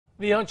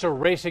The Unser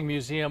Racing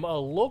Museum, a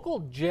local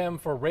gem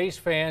for race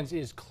fans,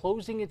 is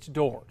closing its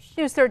doors.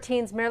 News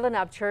 13's Marilyn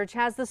Upchurch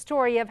has the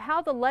story of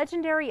how the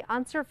legendary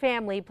Unser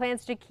family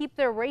plans to keep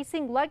their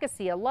racing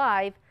legacy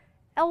alive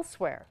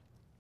elsewhere.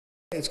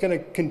 It's going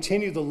to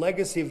continue the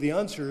legacy of the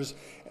Unsers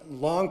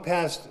long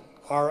past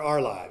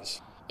our lives.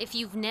 If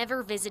you've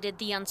never visited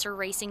the Unser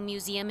Racing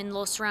Museum in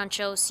Los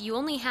Ranchos, you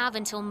only have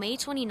until May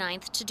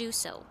 29th to do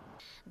so.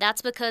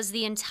 That's because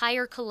the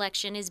entire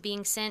collection is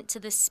being sent to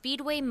the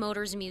Speedway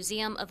Motors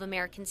Museum of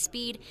American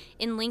Speed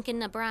in Lincoln,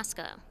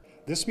 Nebraska.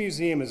 This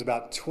museum is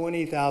about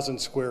 20,000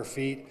 square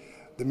feet.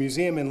 The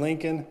museum in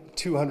Lincoln,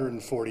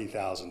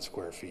 240,000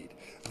 square feet.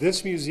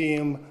 This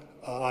museum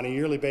on a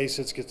yearly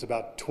basis gets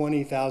about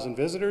 20,000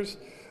 visitors.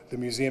 The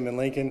museum in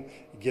Lincoln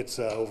gets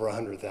over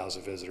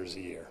 100,000 visitors a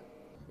year.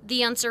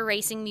 The Unser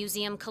Racing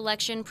Museum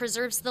collection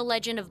preserves the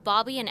legend of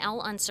Bobby and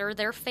Al Unser,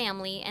 their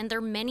family, and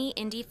their many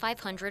Indy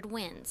 500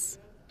 wins.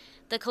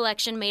 The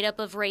collection, made up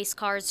of race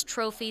cars,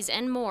 trophies,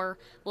 and more,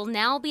 will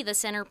now be the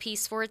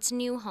centerpiece for its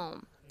new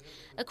home.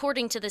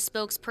 According to the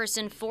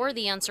spokesperson for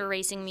the Unser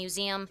Racing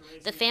Museum,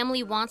 the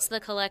family wants the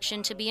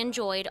collection to be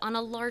enjoyed on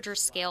a larger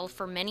scale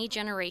for many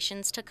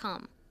generations to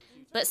come.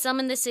 But some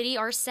in the city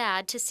are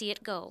sad to see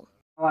it go.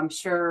 I'm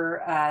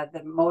sure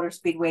the Motor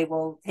Speedway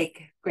will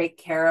take great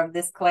care of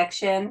this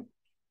collection,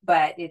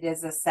 but it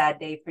is a sad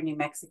day for New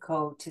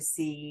Mexico to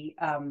see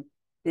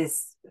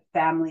this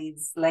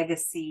family's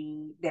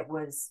legacy that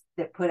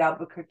put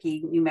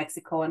Albuquerque, New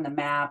Mexico on the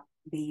map,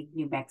 leave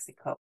New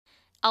Mexico.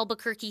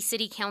 Albuquerque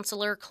City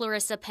Councilor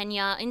Clarissa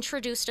Pena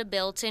introduced a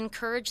bill to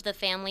encourage the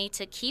family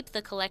to keep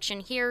the collection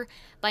here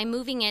by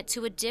moving it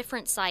to a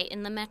different site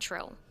in the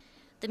metro.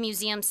 The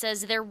museum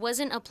says there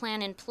wasn't a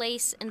plan in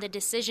place, and the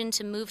decision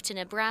to move to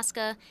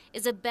Nebraska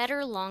is a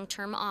better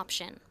long-term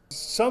option.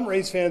 Some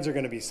race fans are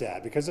going to be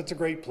sad because it's a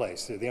great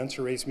place. The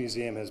Unser Race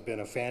Museum has been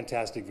a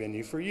fantastic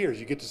venue for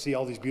years. You get to see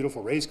all these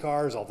beautiful race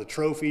cars, all the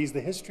trophies,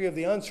 the history of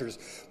the Unsers,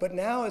 but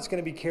now it's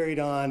going to be carried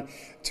on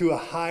to a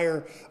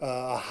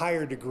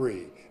higher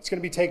degree. It's going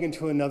to be taken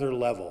to another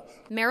level.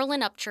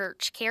 Marilyn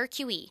Upchurch,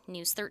 KRQE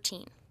News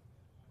 13.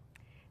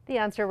 The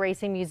Unser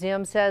Racing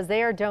Museum says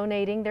they are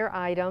donating their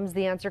items.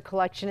 The Unser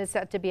collection is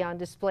set to be on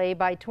display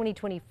by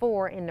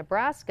 2024 in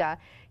Nebraska.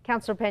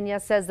 Councilor Pena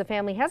says the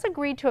family has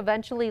agreed to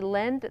eventually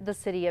lend the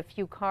city a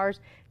few cars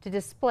to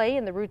display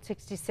in the Route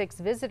 66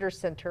 Visitor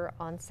Center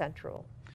on Central.